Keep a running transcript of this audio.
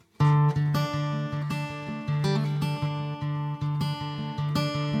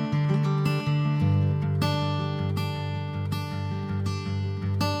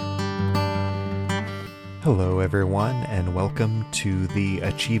Hello, everyone, and welcome to the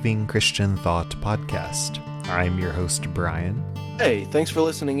Achieving Christian Thought podcast. I'm your host, Brian. Hey, thanks for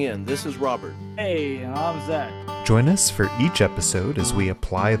listening in. This is Robert. Hey, I'm Zach. Join us for each episode as we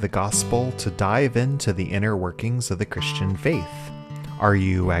apply the gospel to dive into the inner workings of the Christian faith. Are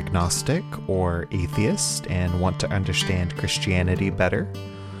you agnostic or atheist and want to understand Christianity better?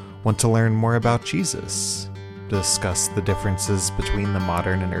 Want to learn more about Jesus? Discuss the differences between the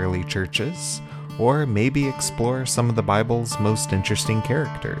modern and early churches? Or maybe explore some of the Bible's most interesting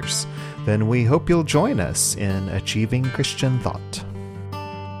characters? Then we hope you'll join us in Achieving Christian Thought.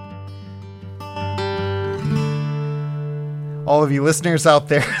 All of you listeners out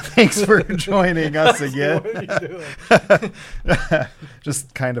there, thanks for joining us again. What are you doing?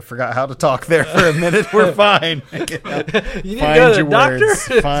 Just kind of forgot how to talk there for a minute. We're fine. You need to go to Find the your doctor? words.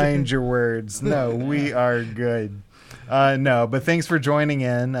 Find your words. No, we are good. No, but thanks for joining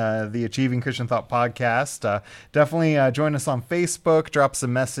in the Achieving Christian Thought podcast. Definitely join us on Facebook. Drop us a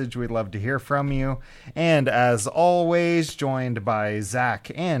message. We'd love to hear from you. And as always, joined by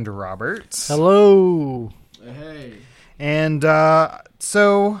Zach and Robert. Hello. Hey. And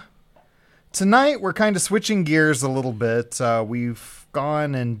so tonight we're kind of switching gears a little bit. We've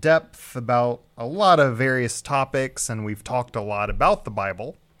gone in depth about a lot of various topics, and we've talked a lot about the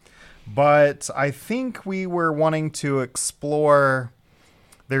Bible. But I think we were wanting to explore,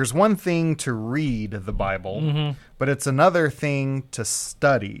 there's one thing to read the Bible, but it's another thing to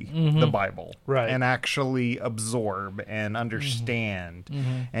study the Bible and actually absorb and understand.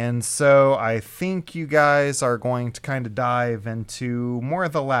 And so I think you guys are going to kind of dive into more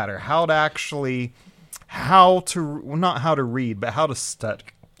of the latter, not how to read, but how to study,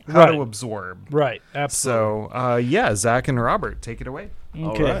 how to absorb. Right, absolutely. So, Zach and Robert, take it away.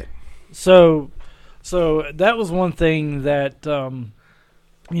 Okay. All right. So that was one thing that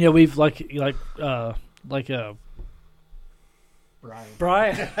we've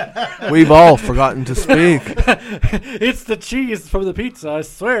Brian. We've all forgotten to speak. It's the cheese from the pizza. I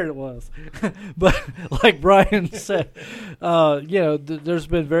swear it was. But like Brian said, there's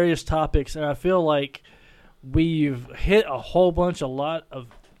been various topics, and I feel like we've hit a lot of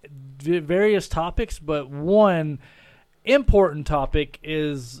various topics. But one important topic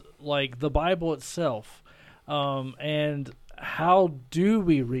is like the Bible itself, and how do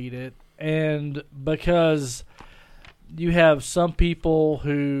we read it? And because you have some people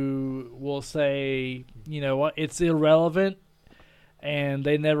who will say, you know what, it's irrelevant, and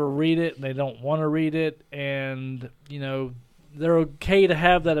they never read it, and they don't want to read it, and they're okay to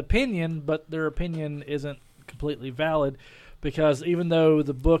have that opinion, but their opinion isn't completely valid, because even though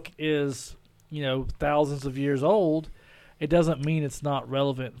the book is thousands of years old, it doesn't mean it's not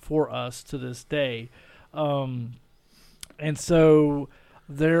relevant for us to this day. And so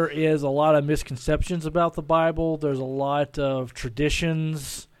there is a lot of misconceptions about the Bible. There's a lot of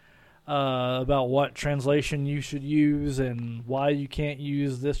traditions about what translation you should use and why you can't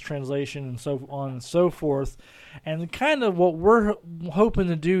use this translation, and so on and so forth. And kind of what we're hoping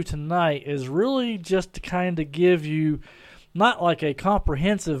to do tonight is really just to kind of give you not like a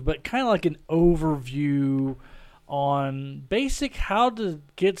comprehensive, but kind of like an overview on basic how to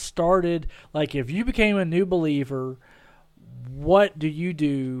get started. Like if you became a new believer, what do you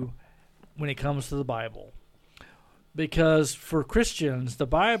do when it comes to the Bible? Because for Christians, the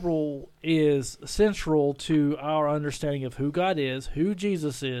Bible is central to our understanding of who God is, who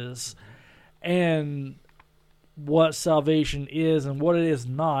Jesus is, and what salvation is and what it is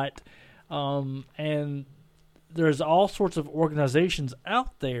not. And there's all sorts of organizations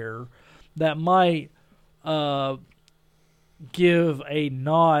out there that might give a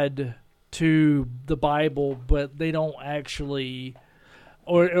nod to the Bible, but they don't actually,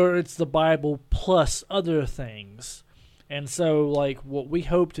 or it's the Bible plus other things. And so, like, what we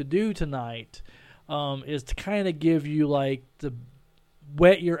hope to do tonight is to kind of give you, like, the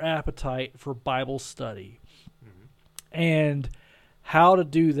whet your appetite for Bible study. And how to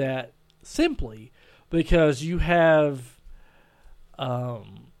do that simply, because you have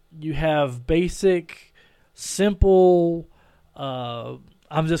basic, simple,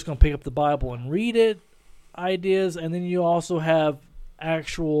 I'm just going to pick up the Bible and read it ideas, and then you also have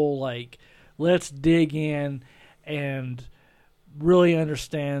actual, like, let's dig in and really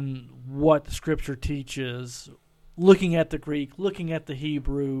understand what the Scripture teaches, looking at the Greek, looking at the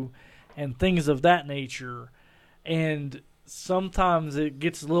Hebrew, and things of that nature. And sometimes it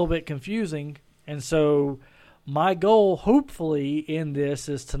gets a little bit confusing, and so my goal, hopefully, in this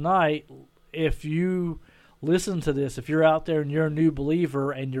is tonight, if you listen to this, if you're out there and you're a new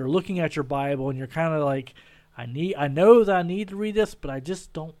believer and you're looking at your Bible and you're kind of like, I know that I need to read this, but I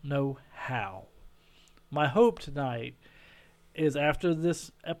just don't know how. my hope tonight is after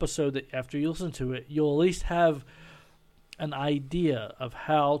this episode, that after you listen to it, you'll at least have an idea of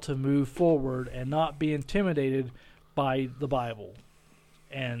how to move forward and not be intimidated by the Bible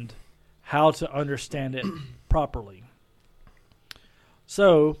and how to understand it properly.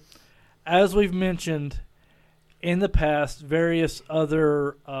 So, as we've mentioned in the past, various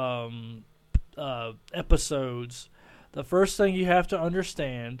other episodes, the first thing you have to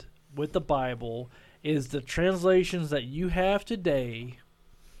understand with the Bible is the translations that you have today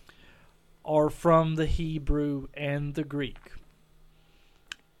are from the Hebrew and the Greek.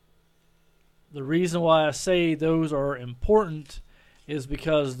 The reason why I say those are important is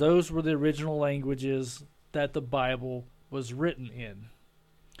because those were the original languages that the Bible was written in.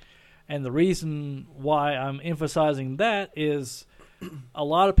 And the reason why I'm emphasizing that is a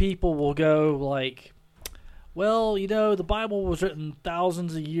lot of people will go like, well, the Bible was written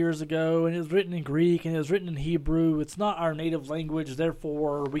thousands of years ago, and it was written in Greek, and it was written in Hebrew. It's not our native language,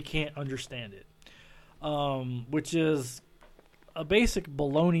 therefore we can't understand it, which is a basic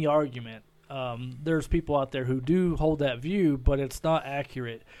baloney argument. There's people out there who do hold that view, but it's not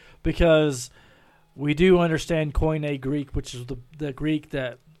accurate because we do understand Koine Greek, which is the Greek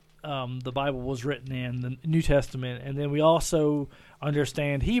that the Bible was written in, the New Testament, and then we also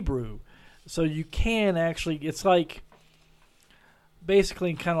understand Hebrew. So you can actually, it's like,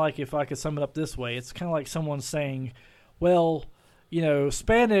 basically kind of like, if I could sum it up this way, it's kind of like someone saying, well,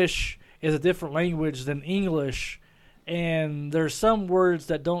 Spanish is a different language than English, and there's some words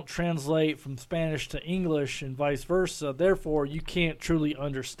that don't translate from Spanish to English and vice versa, therefore you can't truly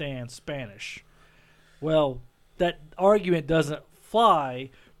understand Spanish. Well, that argument doesn't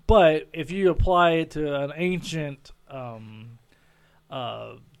fly, but if you apply it to an ancient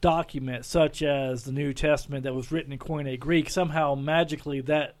document such as the New Testament that was written in Koine Greek, somehow magically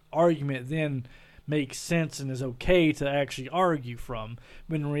that argument then makes sense and is okay to actually argue from,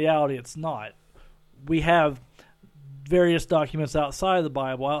 when in reality it's not. We have various documents outside of the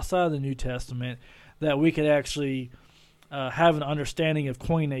Bible, outside of the New Testament, that we could actually have an understanding of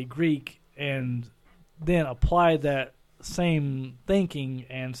Koine Greek and then apply that same thinking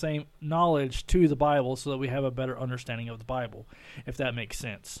and same knowledge to the Bible so that we have a better understanding of the Bible, if that makes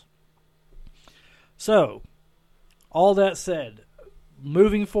sense. So, all that said,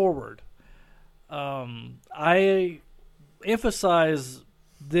 moving forward, I emphasize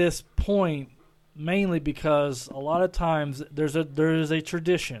this point mainly because a lot of times there is a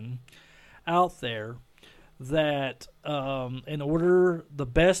tradition out there that the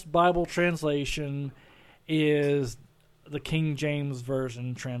best Bible translation is the King James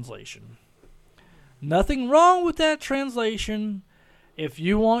Version translation. Nothing wrong with that translation. If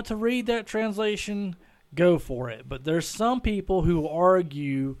you want to read that translation, go for it. But there's some people who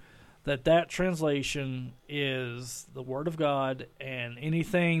argue that translation is the Word of God, and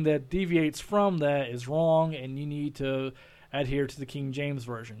anything that deviates from that is wrong, and you need to adhere to the King James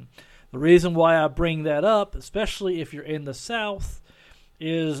Version. The reason why I bring that up, especially if you're in the South,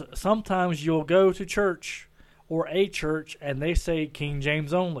 is sometimes you'll go to church or a church and they say King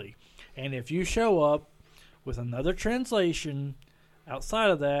James only. And if you show up with another translation outside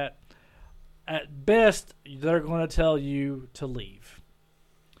of that, at best they're going to tell you to leave.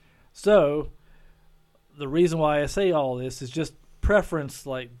 So the reason why I say all this is just preference,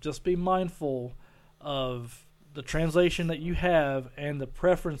 like just be mindful of the translation that you have and the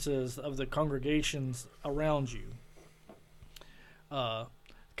preferences of the congregations around you.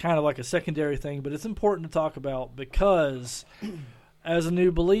 Kind of like a secondary thing, but it's important to talk about because as a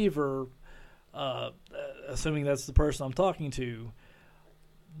new believer, assuming that's the person I'm talking to,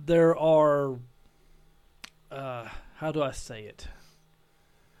 there are, how do I say it?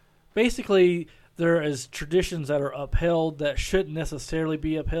 Basically, there is traditions that are upheld that shouldn't necessarily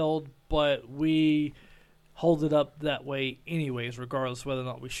be upheld, but we hold it up that way anyways, regardless whether or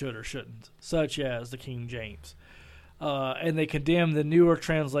not we should or shouldn't, such as the King James. And they condemn the newer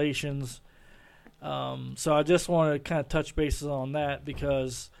translations. So I just want to kind of touch bases on that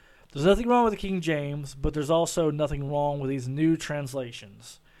because there's nothing wrong with the King James, but there's also nothing wrong with these new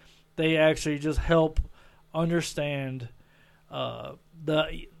translations. They actually just help understand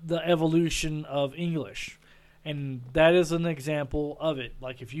the evolution of English. And that is an example of it.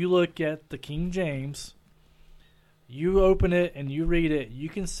 Like if you look at the King James, you open it and you read it, you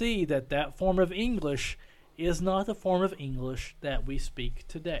can see that form of English is not the form of English that we speak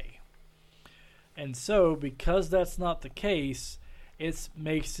today. And so, because that's not the case, it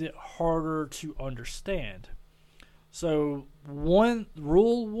makes it harder to understand. So,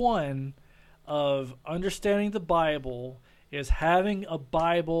 rule one of understanding the Bible is having a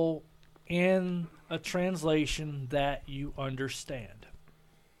Bible in a translation that you understand.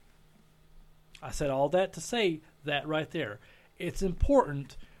 I said all that to say that right there. It's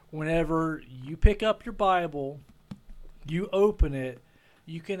important whenever you pick up your Bible, you open it,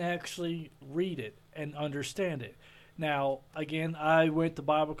 you can actually read it and understand it. Now, again, I went to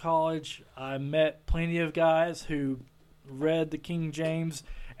Bible college. I met plenty of guys who read the King James,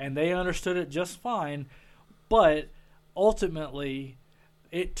 and they understood it just fine, but ultimately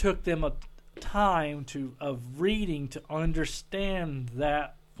it took them a time of reading to understand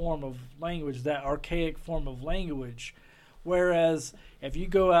that form of language, that archaic form of language. Whereas if you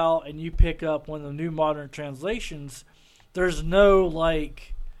go out and you pick up one of the new modern translations, there's no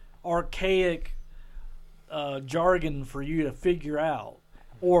like archaic jargon for you to figure out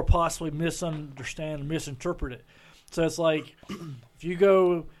or possibly misunderstand, misinterpret it. So it's like if you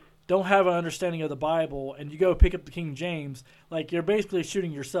don't have an understanding of the Bible and you go pick up the King James, like you're basically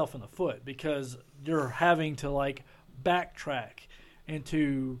shooting yourself in the foot because you're having to like backtrack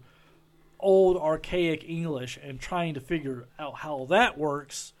into old archaic English and trying to figure out how that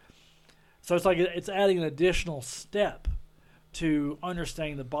works. So it's like it's adding an additional step to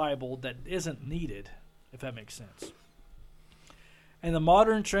understanding the Bible that isn't needed, if that makes sense. And the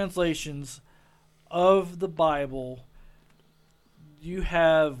modern translations of the Bible, you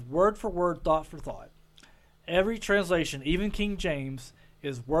have word for word, thought for thought. Every translation, even King James,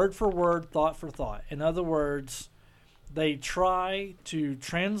 is word for word, thought for thought. In other words, they try to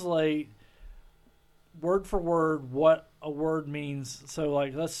translate word for word what a word means. So,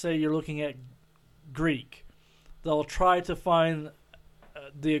 like, let's say you're looking at Greek. They'll try to find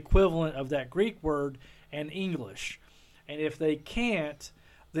the equivalent of that Greek word in English. And if they can't,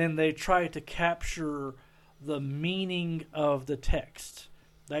 then they try to capture the meaning of the text.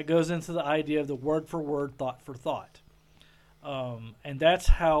 That goes into the idea of the word for word, thought for thought. And that's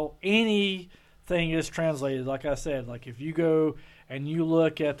how anything is translated. Like I said, like if you go and you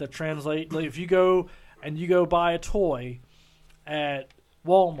look at the translate, like if you go and you go buy a toy at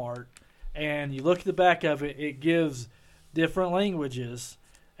Walmart and you look at the back of it, it gives different languages.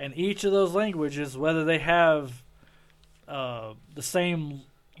 And each of those languages, whether they have the same,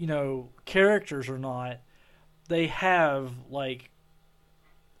 characters or not, they have like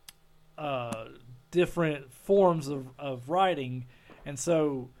different forms of writing, and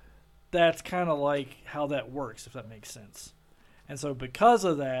so that's kind of like how that works, if that makes sense. And so because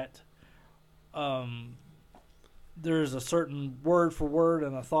of that, there's a certain word for word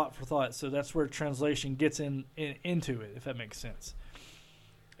and a thought for thought. So that's where translation gets into it, if that makes sense.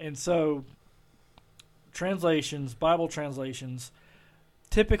 And so Bible translations,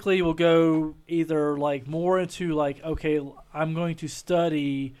 typically will go either like more into like, okay, I'm going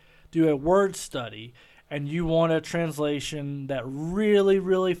to do a word study, and you want a translation that really,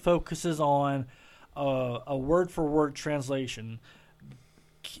 really focuses on a word for word translation.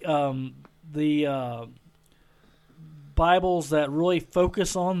 The Bibles that really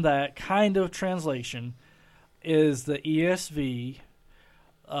focus on that kind of translation is the ESV,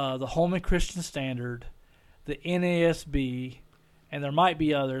 the Holman Christian Standard, the NASB, and there might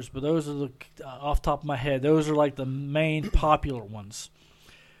be others, but those are off the top of my head, those are like the main popular ones.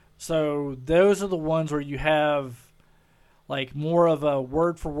 So those are the ones where you have like more of a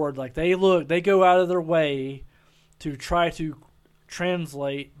word for word, like they go out of their way to try to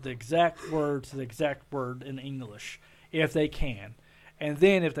translate the exact word to the exact word in English if they can. And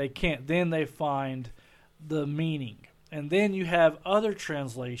then if they can't, then they find the meaning. And then you have other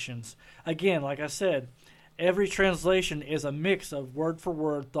translations. Again, like I said, every translation is a mix of word for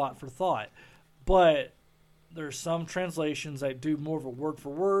word, thought for thought. But there's some translations that do more of a word for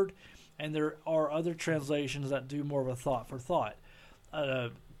word, and there are other translations that do more of a thought for thought.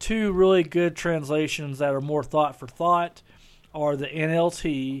 Two really good translations that are more thought for thought are the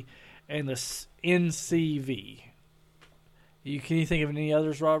NLT and the NCV. Can you think of any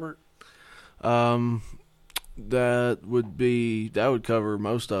others, Robert? That would cover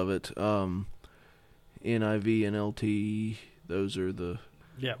most of it. NIV and LT, those are the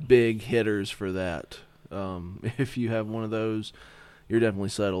big hitters for that. If you have one of those, you're definitely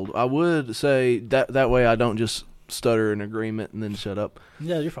settled. I would say that way I don't just stutter in agreement and then shut up.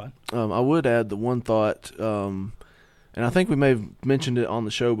 Yeah, you're fine. I would add the one thought, and I think we may have mentioned it on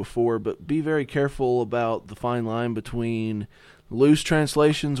the show before, but be very careful about the fine line between loose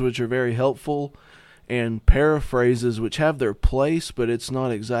translations, which are very helpful, and paraphrases, which have their place, but it's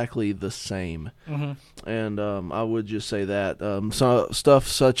not exactly the same. Mm-hmm. And I would just say that. So stuff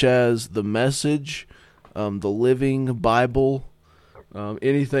such as the Message, the Living Bible,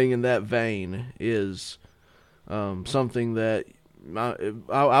 anything in that vein is something that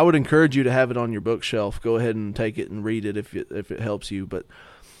I would encourage you to have it on your bookshelf. Go ahead and take it and read it if it helps you, but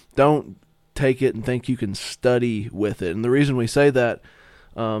don't take it and think you can study with it. And the reason we say that,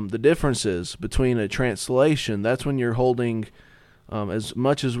 the differences between a translation, that's when you're holding, as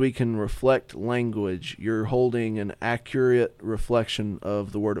much as we can reflect language, you're holding an accurate reflection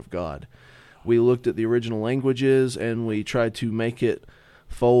of the Word of God. We looked at the original languages and we tried to make it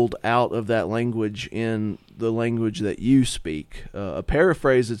fold out of that language in the language that you speak. A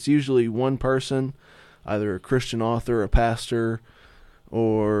paraphrase, it's usually one person, either a Christian author, a pastor,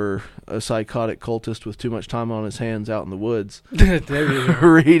 or a psychotic cultist with too much time on his hands out in the woods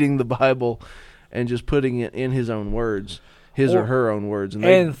reading the Bible and just putting it in his own words, or her own words.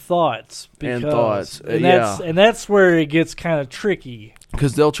 And thoughts. And thoughts. And that's where it gets kind of tricky.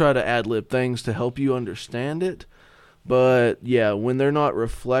 Because they'll try to ad-lib things to help you understand it. But, yeah, when they're not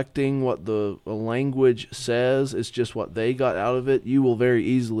reflecting what the language says, it's just what they got out of it, you will very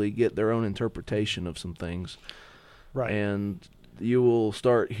easily get their own interpretation of some things. Right. And you will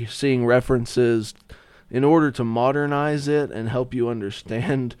start seeing references in order to modernize it and help you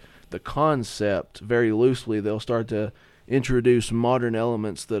understand the concept very loosely. They'll start to introduce modern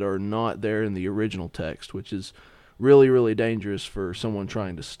elements that are not there in the original text, which is really, really dangerous for someone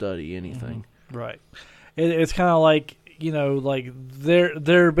trying to study anything. Mm-hmm. Right. It's kind of like, like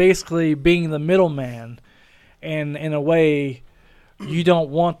they're basically being the middleman, and in a way, you don't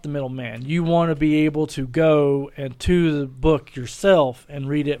want the middleman. You want to be able to go and to the book yourself and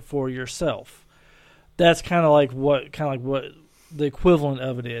read it for yourself. That's kind of like what the equivalent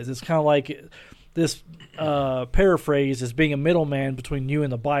of it is. It's kind of like this paraphrase is being a middleman between you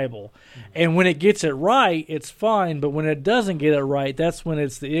and the Bible. And when it gets it right, it's fine. But when it doesn't get it right, that's when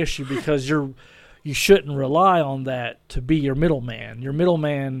it's the issue, because you shouldn't rely on that to be your middleman. Your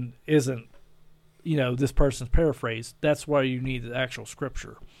middleman isn't, this person's paraphrase. That's why you need the actual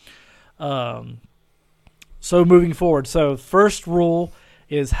scripture. So moving forward. So first rule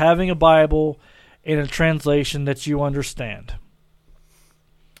is having a Bible in a translation that you understand.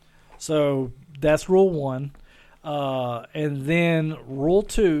 So that's rule 1. And then rule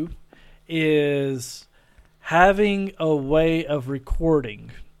 2 is having a way of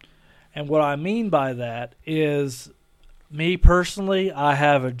recording. And what I mean by that is, me personally, I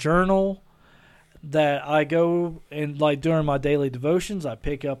have a journal that I go and, during my daily devotions, I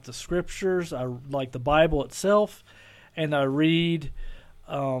pick up the scriptures, I like the Bible itself, and I read,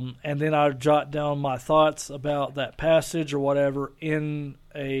 and then I jot down my thoughts about that passage or whatever in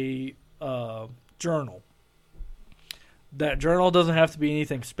a journal. That journal doesn't have to be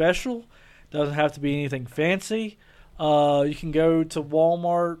anything special, doesn't have to be anything fancy. You can go to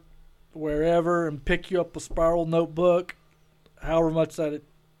Walmart, wherever, and pick you up a spiral notebook, however much that it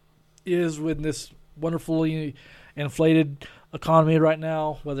is with this wonderfully inflated economy right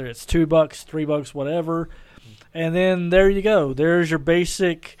now, whether it's $2, $3, whatever. And then there you go. There's your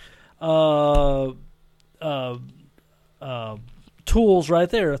basic tools right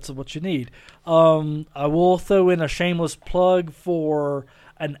there. That's what you need. I will throw in a shameless plug for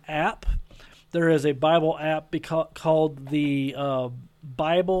an app. There is a Bible app called the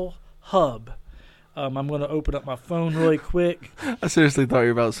Bible Hub. I'm going to open up my phone really quick. I seriously thought you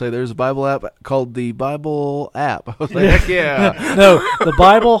were about to say there's a Bible app called the Bible app. I was like, heck yeah. No, the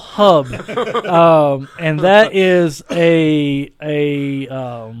Bible Hub. And that is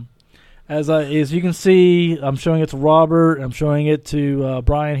as you can see, I'm showing it to Robert. I'm showing it to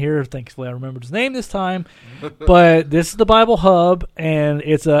Brian here. Thankfully, I remembered his name this time. But this is the Bible Hub, and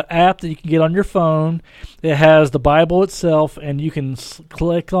it's an app that you can get on your phone. It has the Bible itself, and you can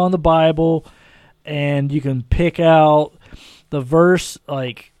click on the Bible, and you can pick out the verse,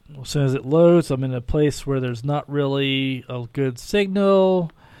 as soon as it loads. I'm in a place where there's not really a good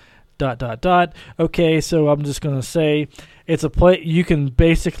signal, ... Okay, so I'm just going to say it's a play. You can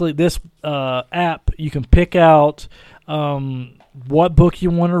basically, this app, you can pick out what book you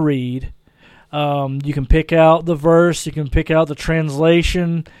want to read. You can pick out the verse. You can pick out the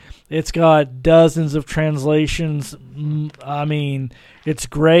translation. It's got dozens of translations. I mean, it's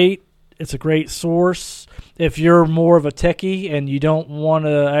great. It's a great source. If you're more of a techie and you don't want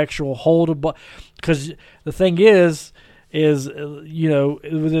to actual hold a book, because the thing is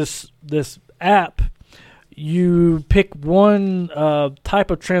with this app, you pick one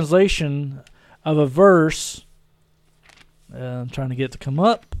type of translation of a verse. I'm trying to get it to come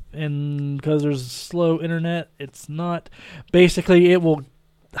up, and because there's slow internet, it's not. Basically, it will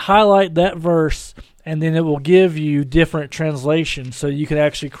highlight that verse, and then it will give you different translations, so you can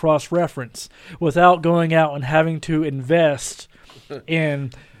actually cross-reference without going out and having to invest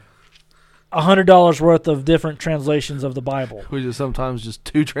in $100 worth of different translations of the Bible. Which is sometimes just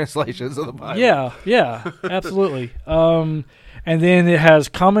 2 translations of the Bible. Yeah, absolutely. And then it has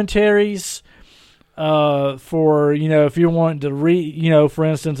commentaries for, if you want to read, for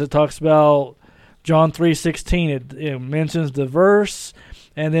instance, it talks about John 3:16. It mentions the verse,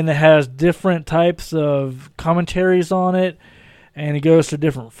 and then it has different types of commentaries on it, and it goes to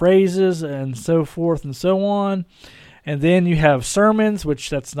different phrases and so forth and so on. And then you have sermons, which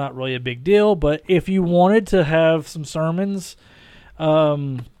that's not really a big deal, but if you wanted to have some sermons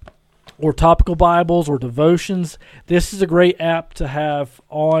or topical Bibles or devotions, this is a great app to have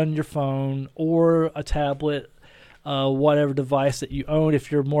on your phone or a tablet, whatever device that you own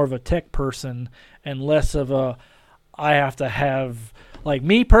if you're more of a tech person and less of I have to have, like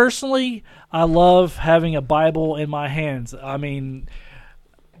me personally, I love having a Bible in my hands. I mean,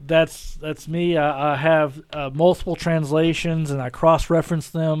 that's me. I have multiple translations and I cross-reference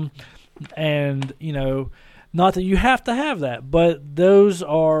them, and not that you have to have that, but those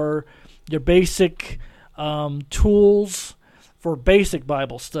are your basic tools for basic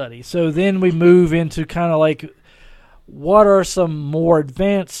Bible study. So then we move into kind of like, what are some more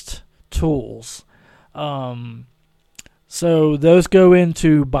advanced tools? So those go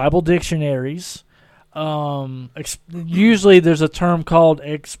into Bible dictionaries. Usually there's a term called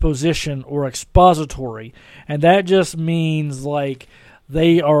exposition or expository, and that just means like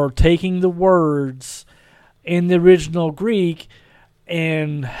they are taking the words in the original Greek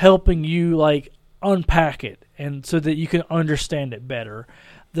and helping you like unpack it, and so that you can understand it better.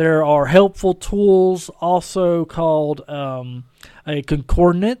 There are helpful tools also called a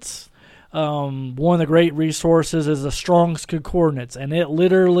concordance. One of the great resources is the Strong's Concordance, and it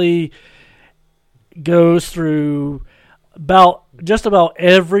literally goes through just about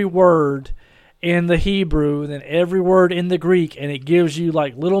every word in the Hebrew and then every word in the Greek, and it gives you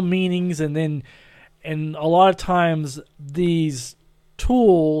like little meanings, and a lot of times these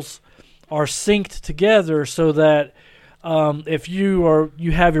tools are synced together so that if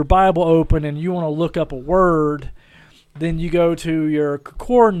you have your Bible open and you want to look up a word, then you go to your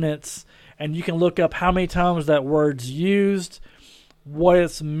coordinates and you can look up how many times that word's used, what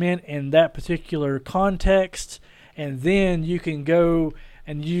it's meant in that particular context, and then you can go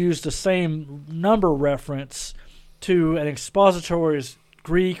and use the same number reference to an expository's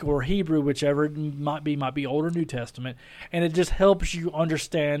Greek or Hebrew, whichever it might be Old or New Testament, and it just helps you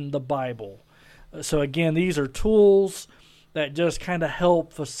understand the Bible. So again, these are tools that just kind of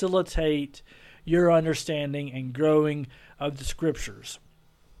help facilitate your understanding and growing of the Scriptures.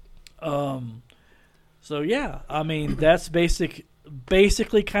 So yeah, I mean that's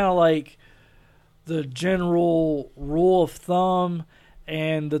basically kind of like the general rule of thumb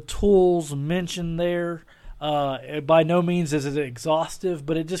and the tools mentioned there. By no means is it exhaustive,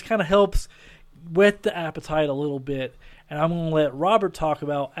 but it just kind of helps whet the appetite a little bit. And I'm going to let Robert talk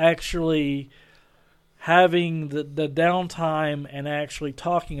about actually having the downtime and actually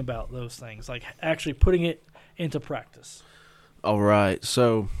talking about those things, like actually putting it into practice. All right.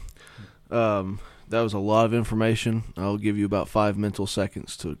 So that was a lot of information. I'll give you about 5 mental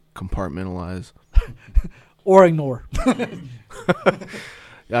seconds to compartmentalize. Or ignore.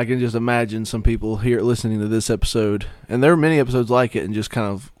 I can just imagine some people here listening to this episode, and there are many episodes like it, and just kind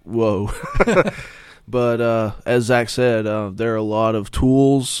of, whoa. But as Zach said, there are a lot of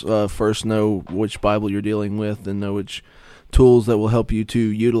tools. First, know which Bible you're dealing with, and know which tools that will help you to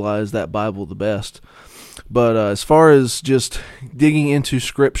utilize that Bible the best. But as far as just digging into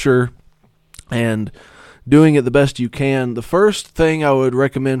Scripture and doing it the best you can, the first thing I would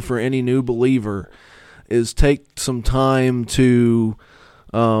recommend for any new believer is take some time to...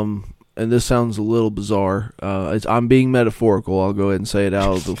 and this sounds a little bizarre. I'm being metaphorical. I'll go ahead and say it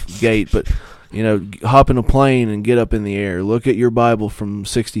out of the gate. But, hop in a plane and get up in the air. Look at your Bible from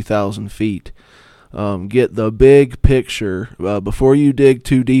 60,000 feet. Get the big picture. Before you dig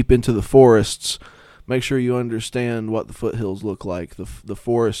too deep into the forests, make sure you understand what the foothills look like, the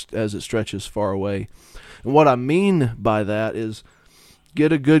forest as it stretches far away. And what I mean by that is,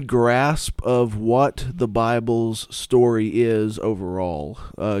 get a good grasp of what the Bible's story is overall.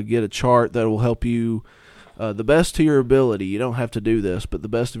 Get a chart that will help you, the best to your ability. You don't have to do this, but the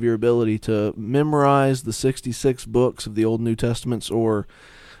best of your ability to memorize the 66 books of the Old and New Testaments, or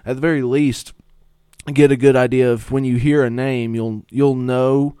at the very least, get a good idea of when you hear a name, you'll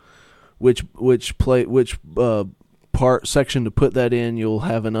know which part section to put that in. You'll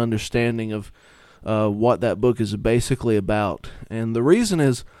have an understanding of what that book is basically about. And the reason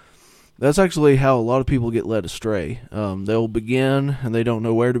is, that's actually how a lot of people get led astray. They'll begin, and they don't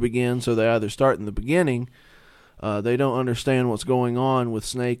know where to begin, so they either start in the beginning, They don't understand what's going on with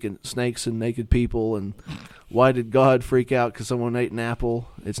snakes and naked people, and why did God freak out because someone ate an apple?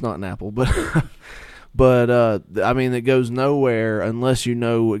 It's not an apple, but I mean, it goes nowhere unless you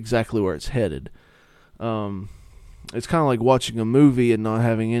know exactly where it's headed. It's kind of like watching a movie and not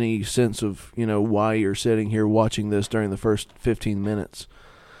having any sense of, why you're sitting here watching this during the first 15 minutes.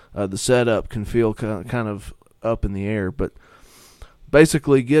 The setup can feel kind of up in the air, but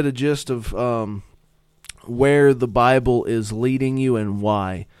basically get a gist of where the Bible is leading you and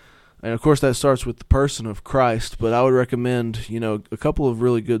why. And of course that starts with the person of Christ, but I would recommend, a couple of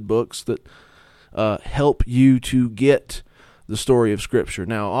really good books that help you to get the story of Scripture.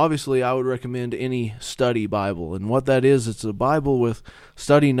 Now, obviously, I would recommend any study Bible, and what that is, it's a Bible with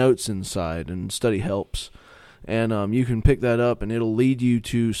study notes inside and study helps, and you can pick that up, and it'll lead you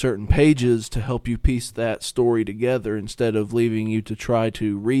to certain pages to help you piece that story together instead of leaving you to try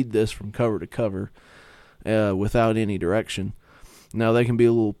to read this from cover to cover without any direction. Now, they can be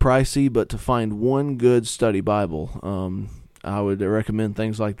a little pricey, but to find one good study Bible, I would recommend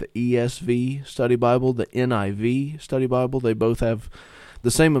things like the ESV Study Bible, the NIV Study Bible. They both have the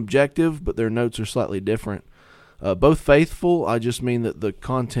same objective, but their notes are slightly different. Both faithful, I just mean that the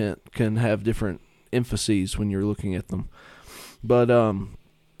content can have different emphases when you're looking at them. But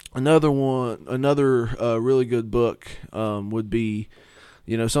another really good book would be,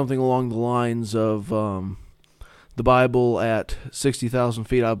 something along the lines of the Bible at 60,000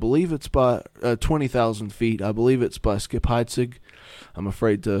 feet. I believe it's by 20,000 feet. I believe it's by Skip Heitzig. I'm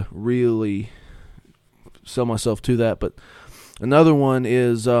afraid to really sell myself to that. But another one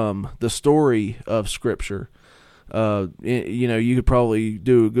is The Story of Scripture. You could probably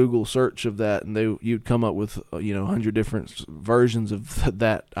do a Google search of that, and you'd come up with 100 different versions of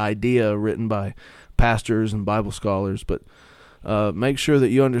that idea written by pastors and Bible scholars. But make sure that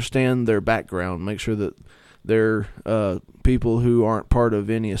you understand their background. Make sure that they're people who aren't part of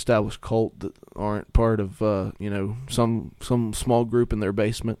any established cult, that aren't part of some small group in their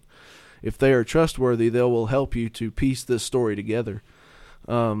basement. If they are trustworthy, they will help you to piece this story together,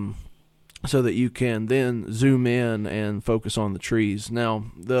 so that you can then zoom in and focus on the trees.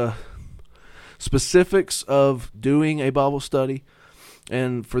 Now, the specifics of doing a Bible study,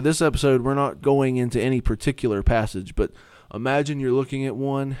 and for this episode, we're not going into any particular passage, but imagine you're looking at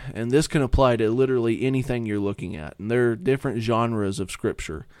one, and this can apply to literally anything you're looking at. And there are different genres of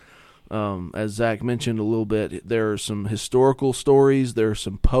Scripture. As Zach mentioned a little bit, there are some historical stories, there are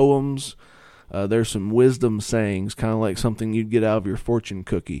some poems, there's some wisdom sayings, kind of like something you'd get out of your fortune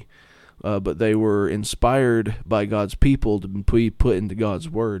cookie. But they were inspired by God's people to be put into God's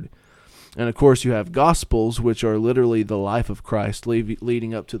Word. And of course, you have Gospels, which are literally the life of Christ,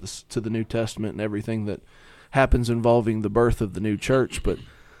 leading up to the New Testament and everything that happens involving the birth of the new church. But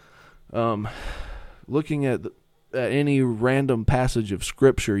looking at any random passage of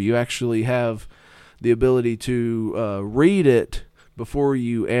Scripture, you actually have the ability to read it before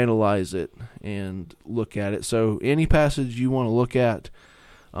you analyze it and look at it. So any passage you want to look at,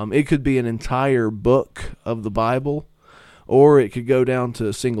 it could be an entire book of the Bible, or it could go down to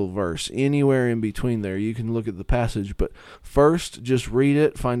a single verse. Anywhere in between there, you can look at the passage. But first, just read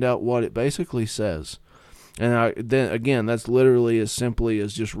it, find out what it basically says. And then again, that's literally as simply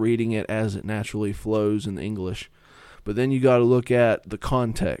as just reading it as it naturally flows in English. But then you got to look at the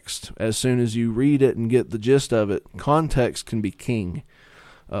context. As soon as you read it and get the gist of it, context can be king.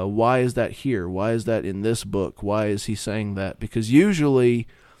 Why is that here? Why is that in this book? Why is he saying that? Because usually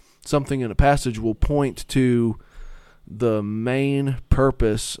something in a passage will point to the main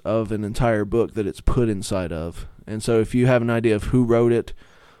purpose of an entire book that it's put inside of. And so if you have an idea of who wrote it,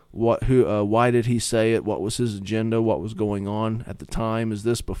 why did he say it? What was his agenda? What was going on at the time? Is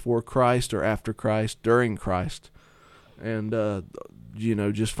this before Christ or after Christ? During Christ? And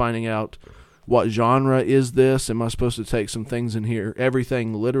just finding out what genre is this? Am I supposed to take some things in here?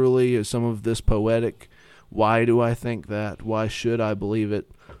 Everything literally? Is some of this poetic? Why do I think that? Why should I believe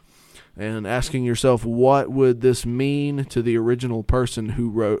it? And asking yourself, what would this mean to the original person who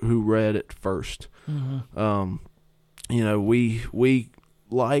read it first? Mm-hmm. We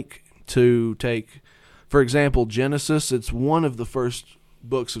like to take, for example, Genesis. It's one of the first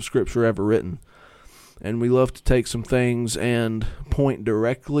books of Scripture ever written. And we love to take some things and point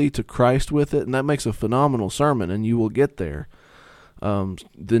directly to Christ with it, and that makes a phenomenal sermon, and you will get there.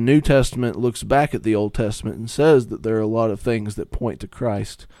 The New Testament looks back at the Old Testament and says that there are a lot of things that point to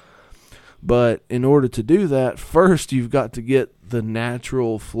Christ. But in order to do that, first you've got to get the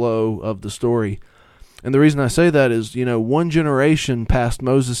natural flow of the story. And the reason I say that is, one generation past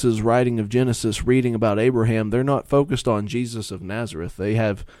Moses' writing of Genesis, reading about Abraham, they're not focused on Jesus of Nazareth. They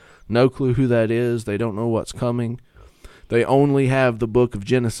have no clue who that is. They don't know what's coming. They only have the book of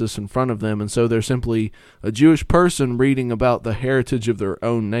Genesis in front of them, and so they're simply a Jewish person reading about the heritage of their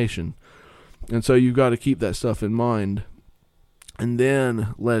own nation. And so you've got to keep that stuff in mind, and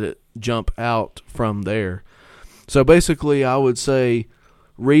then let it jump out from there. So basically, I would say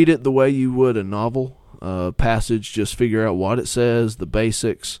read it the way you would a novel. Passage, just figure out what it says, the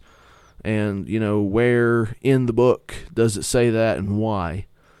basics, and where in the book does it say that and why.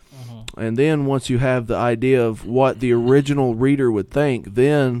 And then once you have the idea of what the original reader would think,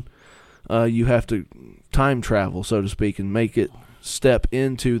 then you have to time travel, so to speak, and make it step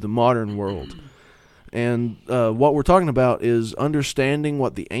into the modern world. And what we're talking about is understanding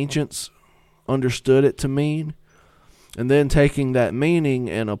what the ancients understood it to mean, and then taking that meaning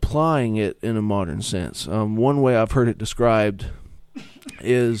and applying it in a modern sense. One way I've heard it described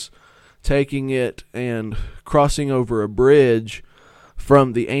is taking it and crossing over a bridge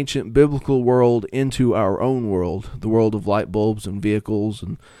from the ancient biblical world into our own world, the world of light bulbs and vehicles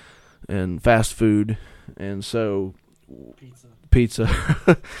and fast food, and so pizza.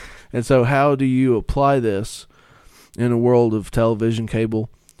 And so how do you apply this in a world of television, cable,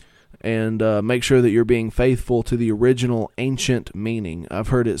 and make sure that you're being faithful to the original ancient meaning? I've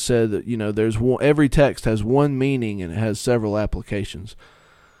heard it said that there's every text has one meaning and it has several applications.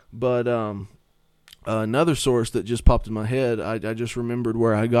 But another source that just popped in my head, I just remembered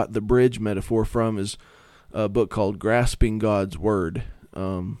where I got the bridge metaphor from, is a book called Grasping God's Word.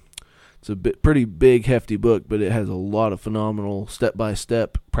 It's a pretty big, hefty book, but it has a lot of phenomenal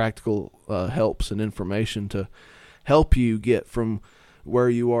step-by-step practical helps and information to help you get from where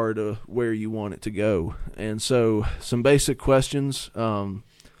you are to where you want it to go. And so some basic questions.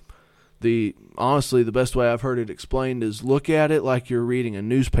 Honestly, the best way I've heard it explained is look at it like you're reading a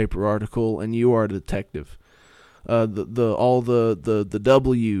newspaper article and you are a detective. All the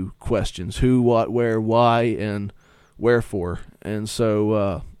W questions: who, what, where, why, and wherefore. And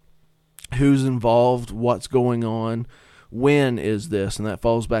so who's involved, what's going on, when is this, and that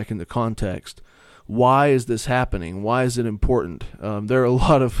falls back into context. Why is this happening? Why is it important? There are a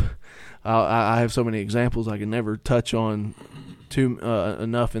lot of I have so many examples I can never touch on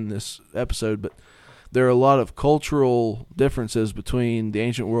enough in this episode, but there are a lot of cultural differences between the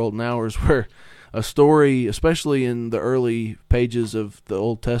ancient world and ours, where a story, especially in the early pages of the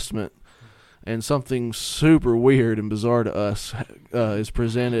Old Testament, and something super weird and bizarre to us is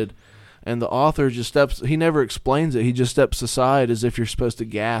presented, and the author he never explains it. He just steps aside as if you're supposed to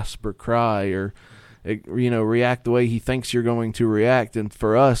gasp or cry or react the way he thinks you're going to react. And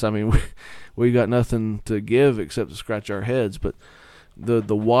for us, I mean, we got nothing to give except to scratch our heads. But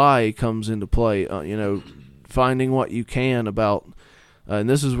the why comes into play. Finding what you can about, and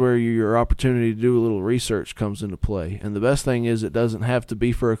this is where your opportunity to do a little research comes into play. And the best thing is it doesn't have to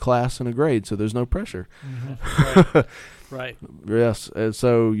be for a class and a grade, so there's no pressure. Mm-hmm. Right. Yes, and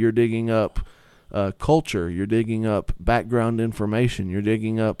so you're digging up culture, you're digging up background information, you're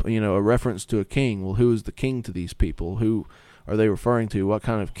digging up a reference to a king. Well, who is the king to these people? Who are they referring to? What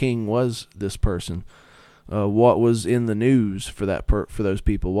kind of king was this person? What was in the news for for those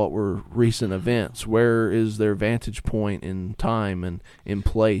people? What were recent events? Where is their vantage point in time and in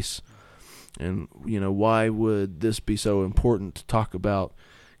place? And why would this be so important to talk about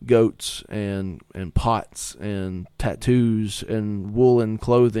goats and pots and tattoos and woolen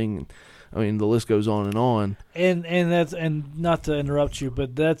clothing? I mean, the list goes on and on. And not to interrupt you,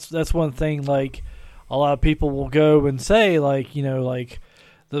 but that's one thing. Like, a lot of people will go and say, like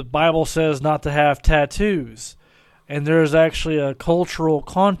the Bible says not to have tattoos, and there's actually a cultural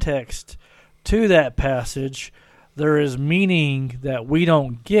context to that passage. There is meaning that we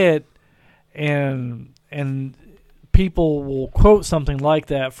don't get, and people will quote something like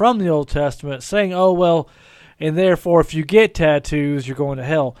that from the Old Testament, saying, "Oh well, and therefore if you get tattoos, you're going to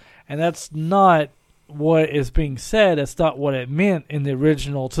hell." And that's not what is being said. That's not what it meant in the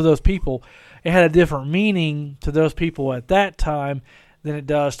original to those people. It had a different meaning to those people at that time than it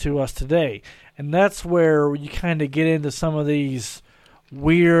does to us today. And that's where you kind of get into some of these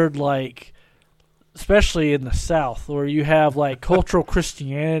weird, like, especially in the South, where you have, like, cultural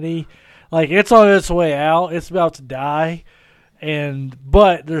Christianity. Like, it's on its way out. It's about to die.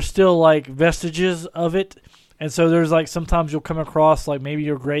 But there's still, like, vestiges of it. And so there's, like, sometimes you'll come across, like, maybe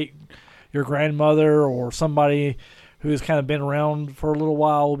your grandmother or somebody who's kind of been around for a little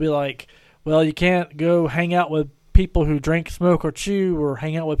while will be like, well, you can't go hang out with people who drink, smoke, or chew, or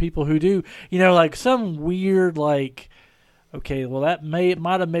hang out with people who do. Like, some weird, like, okay, well,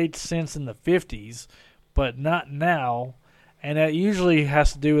 might have made sense in the 50s, but not now. And that usually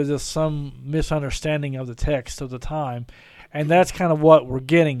has to do with just some misunderstanding of the text of the time. And that's kind of what we're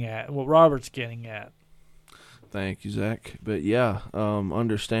getting at, what Robert's getting at. Thank you, Zach. But yeah,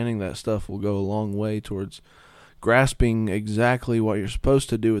 understanding that stuff will go a long way towards grasping exactly what you're supposed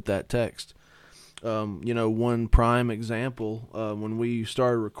to do with that text. One prime example, when we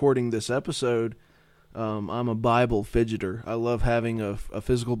started recording this episode, I'm a Bible fidgeter. I love having a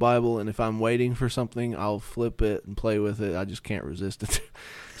physical Bible, and if I'm waiting for something, I'll flip it and play with it. I just can't resist it,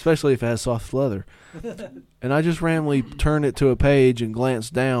 especially if it has soft leather. And I just randomly turn it to a page and glance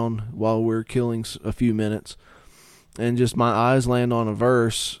down while we're killing a few minutes, and just my eyes land on a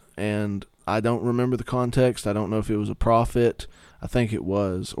verse, and I don't remember the context. I don't know if it was a prophet. I think it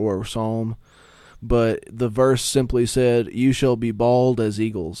was, or a psalm. But the verse simply said, "You shall be bald as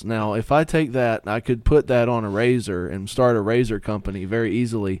eagles." Now, if I take that, I could put that on a razor and start a razor company very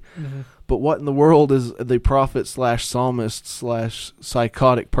easily. Mm-hmm. But what in the world is the prophet / psalmist /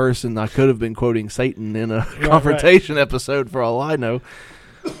 psychotic person? I could have been quoting Satan in a confrontation episode for all I know.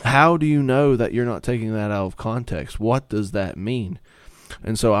 How do you know that you're not taking that out of context? What does that mean?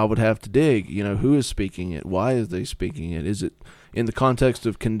 And so I would have to dig, who is speaking it? Why is they speaking it? Is it in the context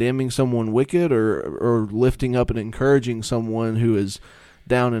of condemning someone wicked or lifting up and encouraging someone who is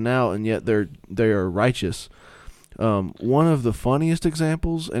down and out and yet they are righteous? One of the funniest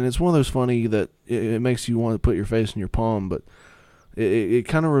examples, and it's one of those funny that it makes you want to put your face in your palm, but it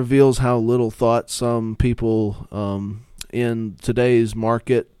kind of reveals how little thought some people in today's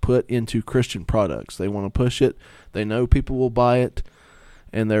market put into Christian products. They want to push it. They know people will buy it,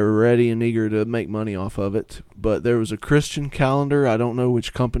 and they're ready and eager to make money off of it. But there was a Christian calendar. I don't know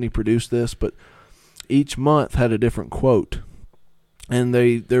which company produced this, but each month had a different quote. And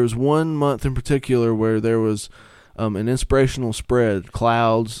there was one month in particular where there was an inspirational spread,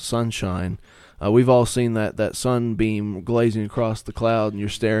 clouds, sunshine. We've all seen that sunbeam glazing across the cloud, and you're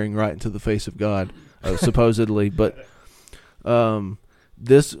staring right into the face of God, supposedly. But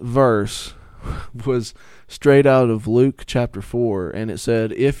this verse was straight out of Luke chapter 4, and it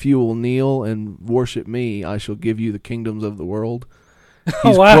said, "If you will kneel and worship me, I shall give you the kingdoms of the world."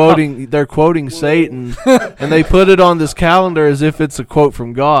 They're quoting Satan, and they put it on this calendar as if it's a quote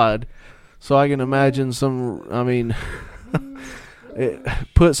from God. So I can imagine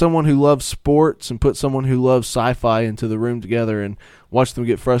put someone who loves sports and put someone who loves sci-fi into the room together and watch them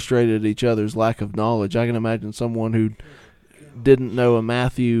get frustrated at each other's lack of knowledge. I can imagine someone who didn't know a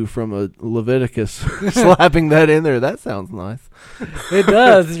Matthew from a Leviticus slapping that in there. That sounds nice. It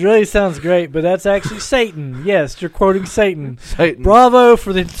does. It really sounds great, but that's actually Satan. Yes, you're quoting Satan. Satan. Bravo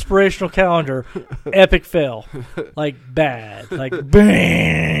for the inspirational calendar. Epic fail. Like bad. Like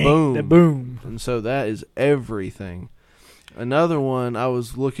bang. Boom. Boom. And so that is everything. Another one, I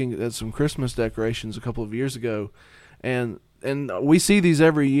was looking at some Christmas decorations a couple of years ago, and we see these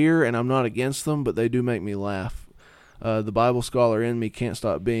every year, and I'm not against them, but they do make me laugh. The Bible scholar in me can't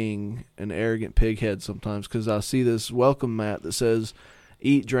stop being an arrogant pighead sometimes, because I see this welcome mat that says,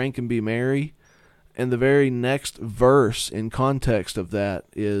 "Eat, drink, and be merry," and the very next verse in context of that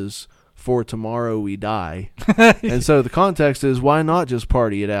is, "For tomorrow we die." And so the context is, why not just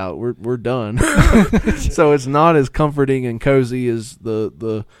party it out? We're done. So it's not as comforting and cozy as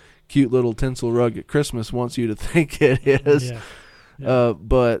the cute little tinsel rug at Christmas wants you to think it is. Yeah.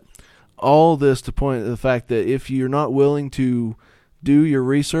 But all this to point to the fact that if you're not willing to do your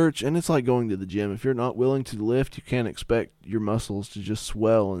research, and it's like going to the gym, if you're not willing to lift, you can't expect your muscles to just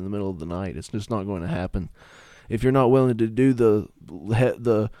swell in the middle of the night. It's just not going to happen. If you're not willing to do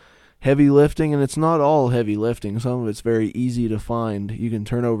the heavy lifting, and it's not all heavy lifting, some of it's very easy to find. You can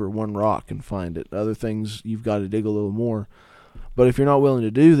turn over one rock and find it. Other things, you've got to dig a little more. But if you're not willing to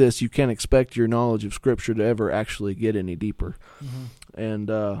do this, you can't expect your knowledge of Scripture to ever actually get any deeper. Mm-hmm.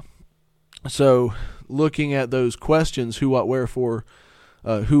 And so looking at those questions, who, what, wherefore,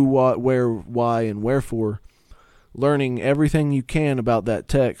 who, what, where, why, and wherefore, learning everything you can about that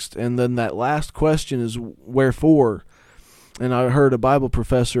text. And then that last question is wherefore. And I heard a Bible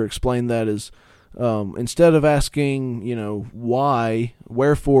professor explain that as instead of asking, why,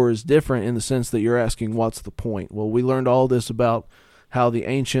 wherefore is different in the sense that you're asking what's the point. Well, we learned all this about how the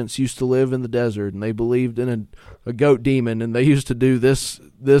ancients used to live in the desert, and they believed in a goat demon, and they used to do this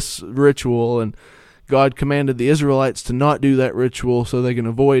ritual, and God commanded the Israelites to not do that ritual so they can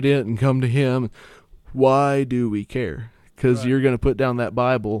avoid it and come to Him. Why do we care? Because You're going to put down that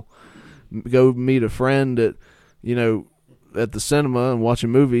Bible, go meet a friend at the cinema and watch a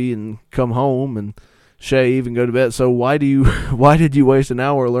movie and come home and shave and go to bed. So why did you waste an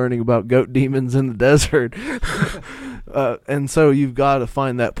hour learning about goat demons in the desert? And so you've got to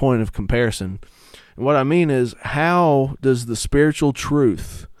find that point of comparison. And what I mean is, how does the spiritual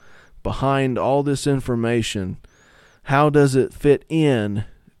truth behind all this information, how does it fit in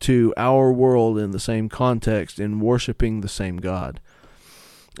to our world in the same context in worshiping the same God?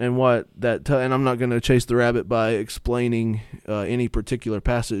 And what that and I'm not going to chase the rabbit by explaining any particular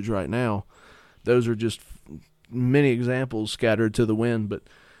passage right now. Those are just many examples scattered to the wind. But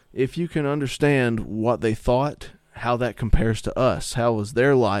if you can understand what they thought, how that compares to us, how was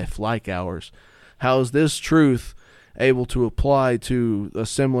their life like ours, how is this truth able to apply to a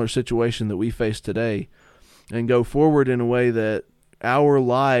similar situation that we face today, and go forward in a way that our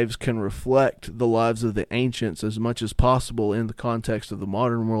lives can reflect the lives of the ancients as much as possible in the context of the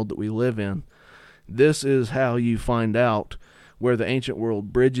modern world that we live in. This is how you find out where the ancient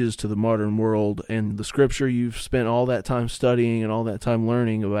world bridges to the modern world, and the scripture you've spent all that time studying and all that time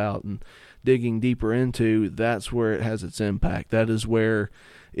learning about and digging deeper into, that's where it has its impact. That is where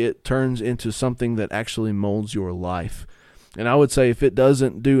it turns into something that actually molds your life. And I would say if it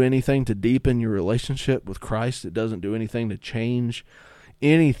doesn't do anything to deepen your relationship with Christ, it doesn't do anything to change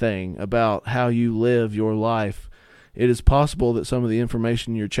anything about how you live your life, it is possible that some of the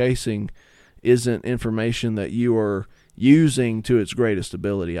information you're chasing isn't information that you are using to its greatest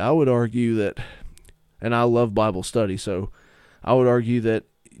ability. I would argue that, and I love Bible study, so I would argue that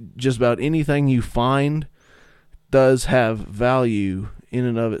just about anything you find does have value in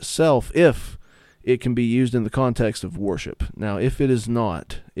and of itself if it can be used in the context of worship. Now, if it is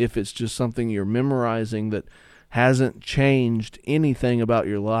not, if it's just something you're memorizing that hasn't changed anything about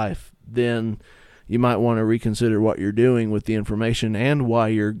your life, then you might want to reconsider what you're doing with the information and why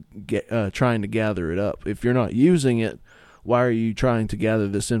you're trying to gather it up. If you're not using it, why are you trying to gather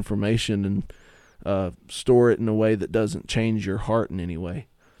this information and store it in a way that doesn't change your heart in any way?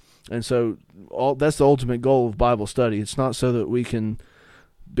 And so that's the ultimate goal of Bible study. It's not so that we can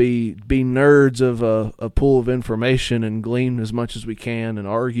be nerds of a pool of information and glean as much as we can and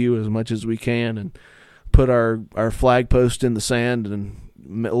argue as much as we can and put our flag post in the sand and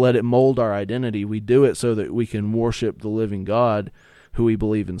let it mold our identity. We do it so that we can worship the living God who we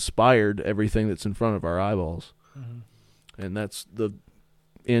believe inspired everything that's in front of our eyeballs. Mm-hmm. And that's the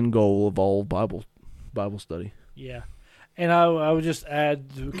end goal of all Bible study. Yeah. And I would just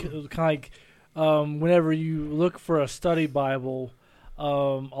add, kind of like whenever you look for a study Bible, a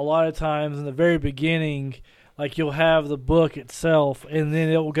lot of times in the very beginning, like you'll have the book itself, and then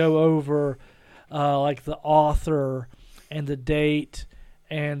it will go over like the author and the date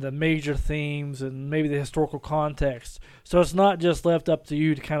and the major themes and maybe the historical context. So it's not just left up to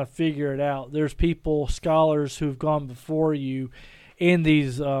you to kind of figure it out. There's people, scholars who've gone before you in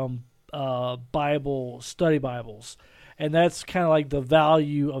these study Bibles. And that's kind of like the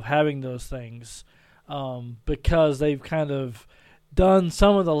value of having those things because they've kind of done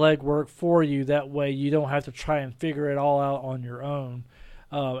some of the legwork for you. That way you don't have to try and figure it all out on your own.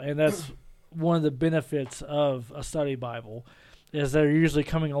 And that's one of the benefits of a study Bible is they're usually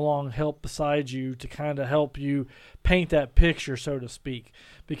coming along help beside you to kind of help you paint that picture, so to speak.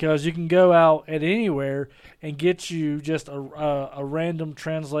 Because you can go out at anywhere and get you just a random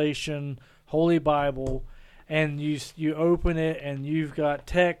translation, Holy Bible, and you open it and you've got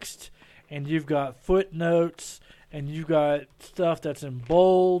text and you've got footnotes and you've got stuff that's in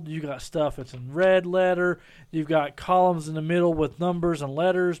bold, you've got stuff that's in red letter, you've got columns in the middle with numbers and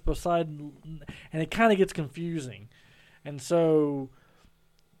letters beside, and it kind of gets confusing. And so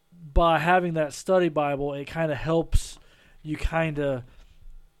by having that study Bible, it kind of helps you kind of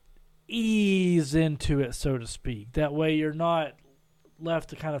ease into it, so to speak. That way you're not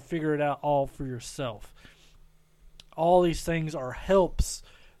left to kind of figure it out all for yourself. All these things are helps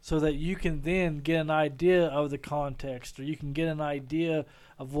so that you can then get an idea of the context, or you can get an idea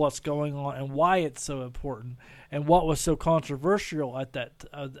of what's going on and why it's so important and what was so controversial at that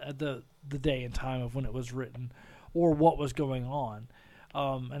at the day and time of when it was written, or what was going on.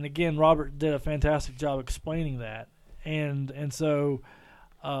 And again, Robert did a fantastic job explaining that. And so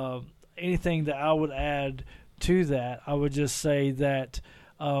anything that I would add to that, I would just say that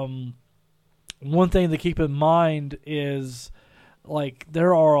one thing to keep in mind is, like,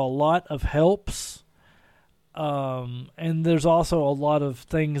 there are a lot of helps, and there's also a lot of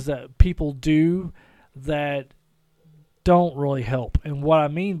things that people do that don't really help. And what I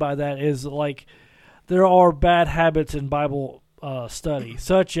mean by that is, like, there are bad habits in Bible study,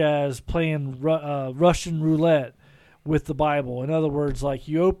 such as playing Russian roulette with the Bible. In other words, like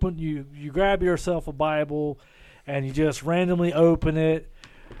you grab yourself a Bible and you just randomly open it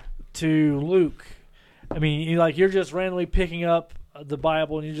to Luke. I mean, you're just randomly picking up the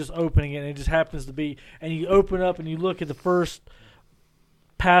Bible and you're just opening it, and it just happens to be, and you open up and you look at the first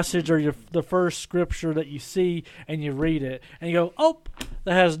passage or the first scripture that you see, and you read it and you go, oh,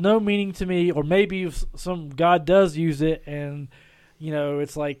 that has no meaning to me, or maybe some God does use it, and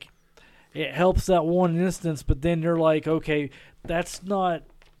it's like it helps that one instance, but then you're like, okay, that's not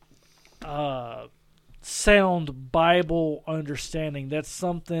sound Bible understanding. That's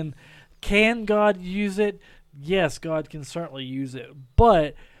something. Can God use it? Yes, God can certainly use it,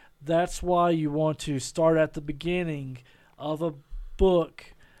 but that's why you want to start at the beginning of a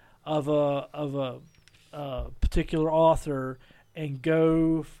book of a particular author and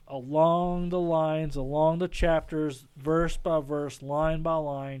go along the lines, along the chapters, verse by verse, line by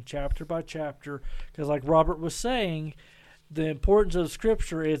line, chapter by chapter. Because like Robert was saying, the importance of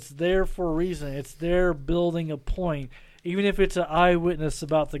Scripture, it's there for a reason. It's there building a point. Even if it's an eyewitness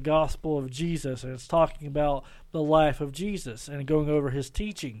about the gospel of Jesus and it's talking about the life of Jesus and going over his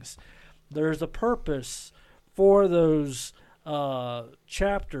teachings, there's a purpose for those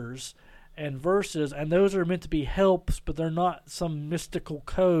chapters and verses, and those are meant to be helps, but they're not some mystical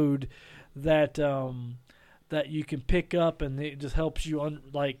code that that you can pick up and it just helps you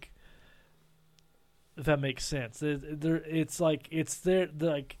if that makes sense. It's there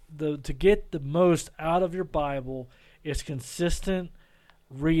to get the most out of your Bible. It's consistent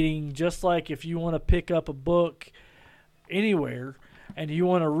reading, just like if you want to pick up a book anywhere and you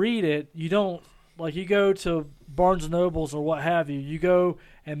want to read it, you don't, like you go to Barnes & Nobles or what have you, you go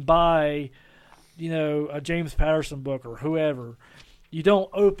and buy, a James Patterson book or whoever. You don't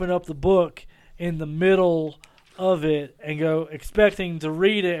open up the book in the middle of it and go expecting to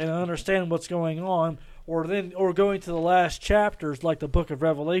read it and understand what's going on, or going to the last chapters like the book of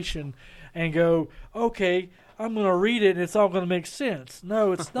Revelation and go, okay, I'm going to read it and it's all going to make sense.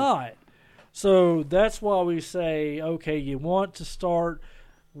 No, it's not. So that's why we say, okay, you want to start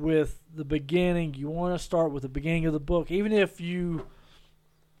with the beginning. You want to start with the beginning of the book. Even if you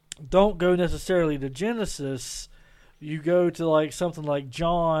don't go necessarily to Genesis, you go to something like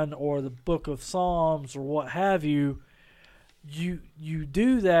John or the book of Psalms or what have you. You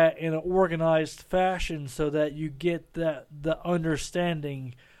do that in an organized fashion so that you get the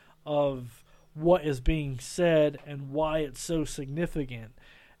understanding of what is being said and why it's so significant,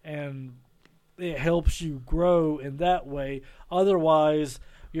 and it helps you grow in that way. Otherwise,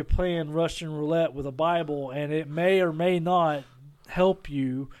 you're playing Russian roulette with a Bible, and it may or may not help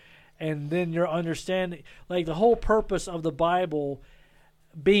you, and then you're understanding, the whole purpose of the Bible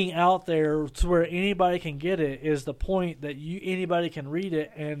being out there to where anybody can get it is the point that anybody can read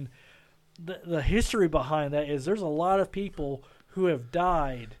it. And the history behind that is there's a lot of people who have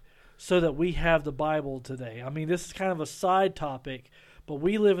died so that we have the Bible today. I mean, this is kind of a side topic, but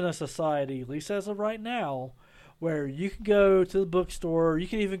we live in a society, at least as of right now, where you can go to the bookstore, you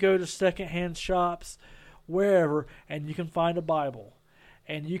can even go to secondhand shops, wherever, and you can find a Bible.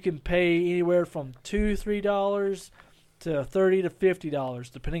 And you can pay anywhere from $2, $3 to $30 to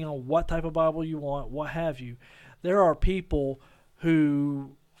 $50, depending on what type of Bible you want, what have you. There are people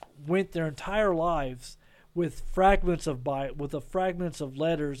who went their entire lives with fragments of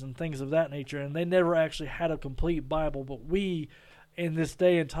letters and things of that nature, and they never actually had a complete Bible. But we, in this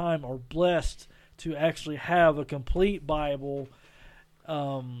day and time, are blessed to actually have a complete Bible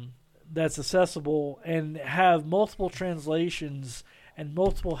that's accessible and have multiple translations and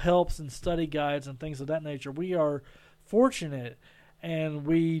multiple helps and study guides and things of that nature. We are fortunate, and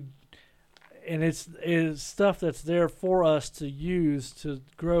it's stuff that's there for us to use to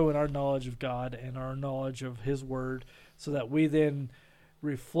grow in our knowledge of God and our knowledge of His Word, so that we then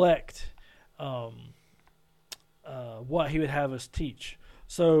reflect what He would have us teach.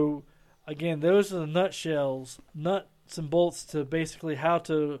 So, again, those are the nuts and bolts to basically how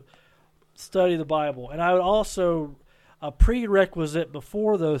to study the Bible. And I would also, a prerequisite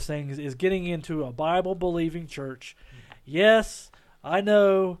before those things is getting into a Bible-believing church. Yes, I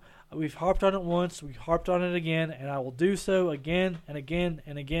know. We've harped on it once, we've harped on it again, and I will do so again and again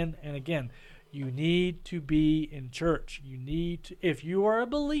and again and again. You need to be in church. You need to, if you are a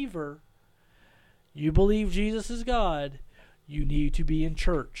believer, you believe Jesus is God, you need to be in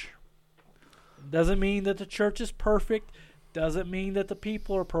church. Doesn't mean that the church is perfect, doesn't mean that the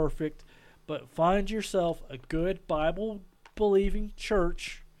people are perfect, but find yourself a good Bible-believing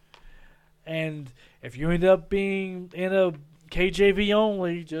church, and if you end up being in a KJV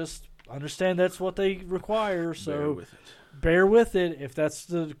only, just understand that's what they require. So bear with it. If that's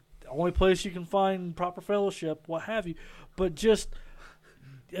the only place you can find proper fellowship, what have you. But just,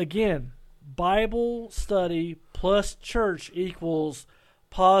 again, Bible study plus church equals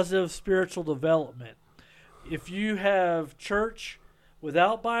positive spiritual development. If you have church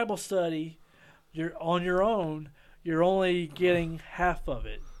without Bible study, you're on your own, you're only getting half of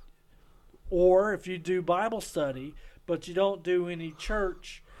it. Or if you do Bible study, but you don't do any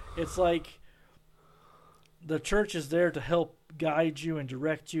church, it's like the church is there to help guide you and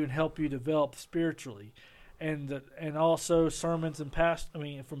direct you and help you develop spiritually. And also sermons and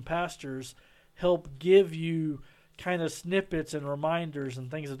from pastors help give you kind of snippets and reminders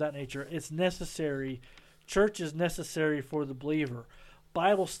and things of that nature. It's necessary. Church is necessary for the believer.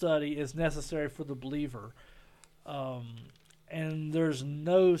 Bible study is necessary for the believer. And there's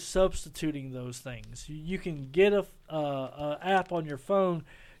no substituting those things. You can get a app on your phone.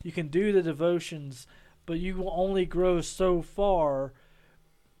 You can do the devotions, but you will only grow so far.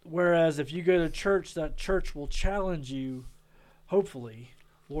 Whereas if you go to church, that church will challenge you, hopefully,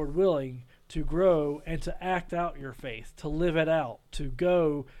 Lord willing, to grow and to act out your faith, to live it out, to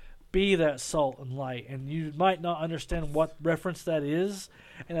go be that salt and light. And you might not understand what reference that is,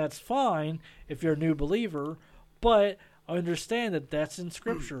 and that's fine if you're a new believer, but understand that that's in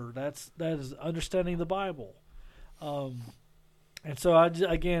Scripture. That is understanding the Bible. And so,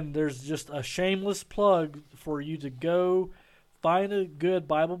 again, there's just a shameless plug for you to go find a good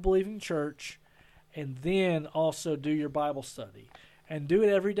Bible-believing church and then also do your Bible study. And do it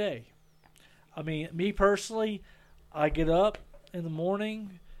every day. I mean, me personally, I get up in the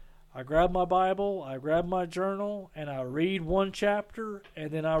morning, I grab my Bible, I grab my journal, and I read one chapter,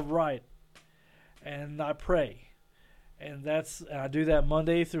 and then I write. And I pray. And I do that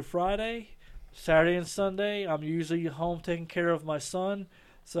Monday through Friday. Saturday and Sunday, I'm usually home taking care of my son.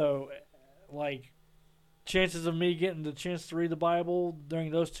 So, chances of me getting the chance to read the Bible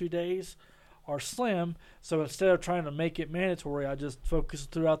during those 2 days are slim. So instead of trying to make it mandatory, I just focus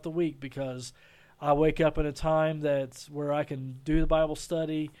throughout the week because I wake up at a time that's where I can do the Bible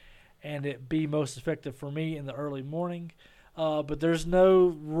study and it be most effective for me in the early morning. But there's no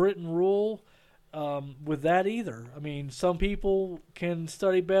written rule with that either. I mean, some people can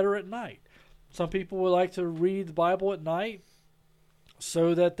study better at night. Some people would like to read the Bible at night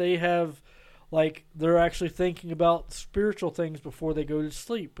so that they have, they're actually thinking about spiritual things before they go to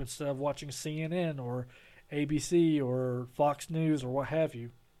sleep instead of watching CNN or ABC or Fox News or what have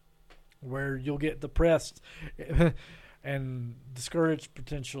you, where you'll get depressed and discouraged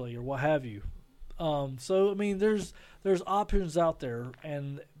potentially or what have you. So, I mean, there's options out there,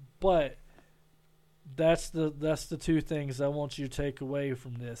 but that's the two things I want you to take away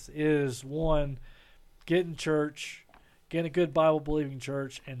from this is, one, get in church, get a good Bible-believing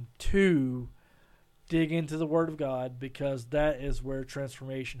church, and two, dig into the Word of God because that is where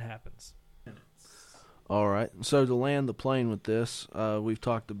transformation happens. All right. So to land the plane with this, we've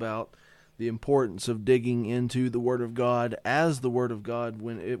talked about the importance of digging into the Word of God as the Word of God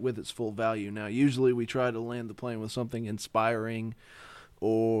with its full value. Now, usually we try to land the plane with something inspiring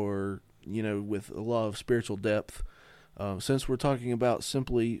or, with a lot of spiritual depth. Since we're talking about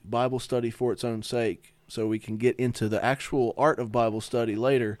simply Bible study for its own sake, so we can get into the actual art of Bible study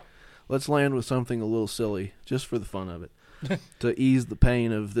later, let's land with something a little silly, just for the fun of it, to ease the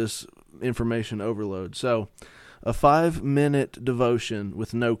pain of this information overload. So, a 5-minute devotion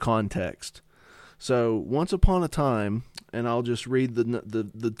with no context. So, once upon a time, and I'll just read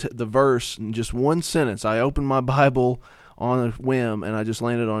the verse in just one sentence. I opened my Bible on a whim, and I just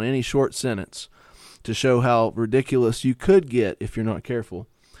landed on any short sentence to show how ridiculous you could get if you're not careful.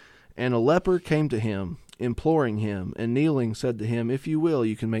 And a leper came to him, imploring him, and kneeling said to him, "If you will,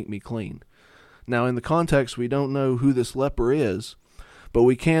 you can make me clean." Now, in the context, we don't know who this leper is, but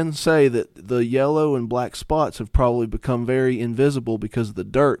we can say that the yellow and black spots have probably become very invisible because of the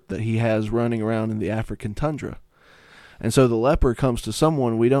dirt that he has running around in the African tundra. And so the leper comes to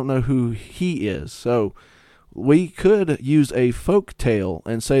someone, we don't know who he is. So we could use a folk tale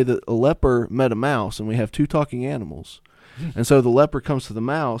and say that a leper met a mouse, and we have two talking animals. And so the leper comes to the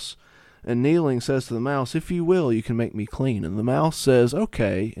mouse, and kneeling says to the mouse, "If you will, you can make me clean." And the mouse says,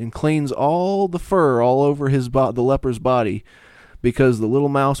 "Okay," and cleans all the fur all over the leper's body, because the little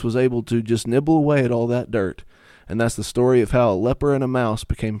mouse was able to just nibble away at all that dirt. And that's the story of how a leper and a mouse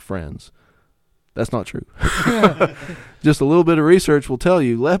became friends. That's not true. Just a little bit of research will tell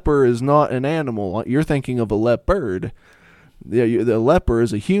you leper is not an animal. You're thinking of a leopard. The leper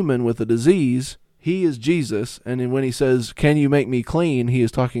is a human with a disease. He is Jesus, and when he says, "Can you make me clean?" he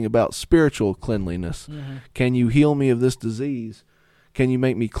is talking about spiritual cleanliness. Mm-hmm. Can you heal me of this disease? Can you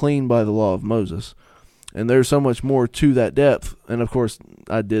make me clean by the law of Moses? And there's so much more to that depth. And of course,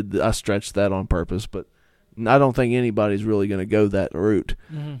 I stretched that on purpose, but I don't think anybody's really going to go that route.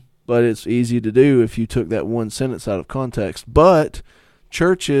 Mm-hmm. But it's easy to do if you took that one sentence out of context. But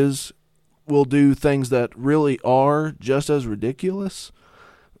churches will do things that really are just as ridiculous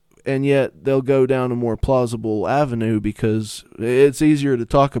and yet they'll go down a more plausible avenue because it's easier to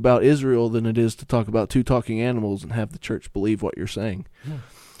talk about Israel than it is to talk about two talking animals and have the church believe what you're saying.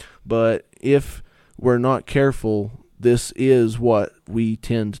 But if we're not careful, this is what we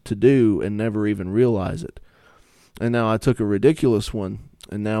tend to do and never even realize it. And now I took a ridiculous one,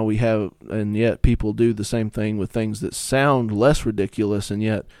 and now we have, and yet people do the same thing with things that sound less ridiculous, and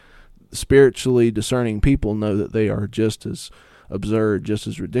yet spiritually discerning people know that they are just as absurd, just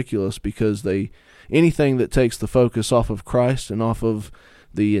as ridiculous, because anything that takes the focus off of Christ and off of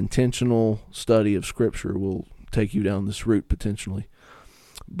the intentional study of Scripture will take you down this route potentially.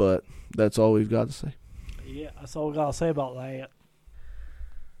 But that's all we've got to say. Yeah, that's all we got to say about that.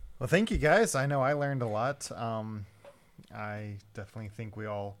 Well, thank you guys. I know I learned a lot. I definitely think we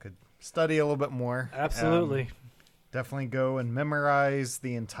all could study a little bit more. Absolutely. Definitely go and memorize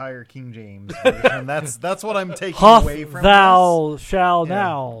the entire King James version. That's what I'm taking Huff away from thou this. shall Yeah,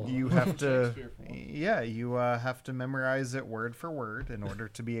 now. You have to, have to memorize it word for word in order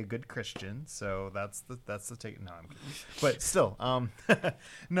to be a good Christian. So that's the take. No, I'm kidding. But still,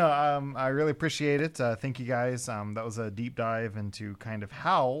 I really appreciate it. Thank you guys. That was a deep dive into kind of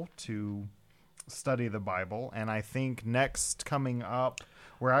how to study the Bible, and I think next coming up,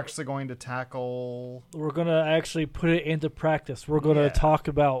 we're actually going to tackle... We're going to actually put it into practice. We're going to talk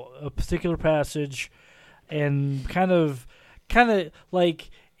about a particular passage and kind of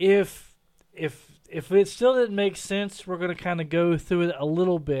like if it still didn't make sense, we're going to kind of go through it a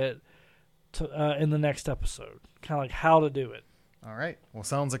little bit in the next episode. Kind of like how to do it. All right. Well,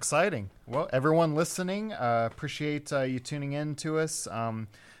 sounds exciting. Well, everyone listening, appreciate you tuning in to us.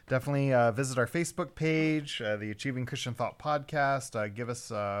 Definitely visit our Facebook page, the Achieving Christian Thought Podcast. Give us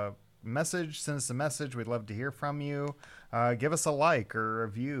a message. Send us a message. We'd love to hear from you. Give us a like or a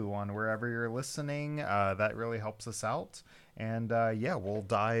review on wherever you're listening. That really helps us out. And, we'll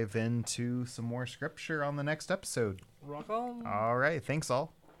dive into some more Scripture on the next episode. Rock on. All right. Thanks,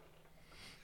 all.